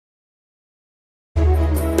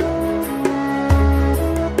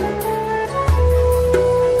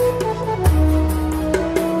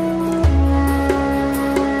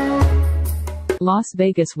Las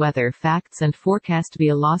Vegas weather facts and forecast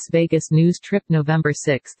via Las Vegas News Trip November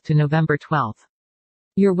 6 to November 12.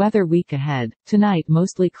 Your weather week ahead. Tonight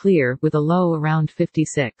mostly clear, with a low around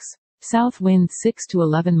 56. South wind 6 to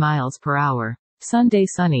 11 miles per hour. Sunday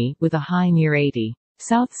sunny, with a high near 80.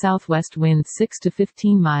 South-southwest wind 6 to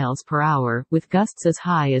 15 miles per hour, with gusts as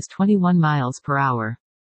high as 21 miles per hour.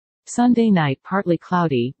 Sunday night partly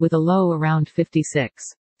cloudy, with a low around 56.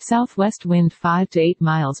 Southwest wind 5 to 8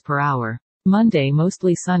 miles per hour. Monday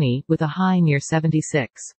mostly sunny, with a high near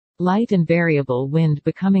 76. Light and variable wind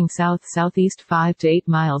becoming south-southeast 5 to 8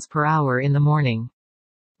 miles per hour in the morning.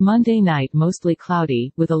 Monday night mostly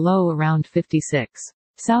cloudy, with a low around 56.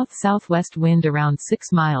 South-southwest wind around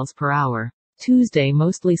 6 miles per hour. Tuesday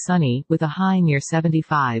mostly sunny, with a high near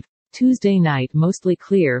 75. Tuesday night mostly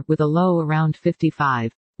clear, with a low around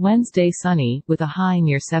 55. Wednesday sunny, with a high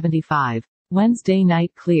near 75. Wednesday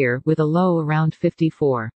night clear, with a low around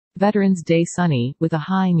 54. Veterans Day sunny, with a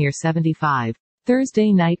high near 75.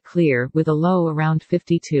 Thursday night clear, with a low around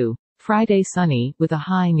 52. Friday sunny, with a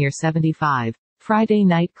high near 75. Friday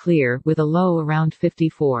night clear, with a low around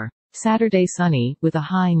 54. Saturday sunny, with a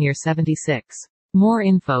high near 76. More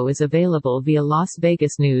info is available via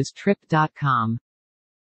LasVegasNewsTrip.com.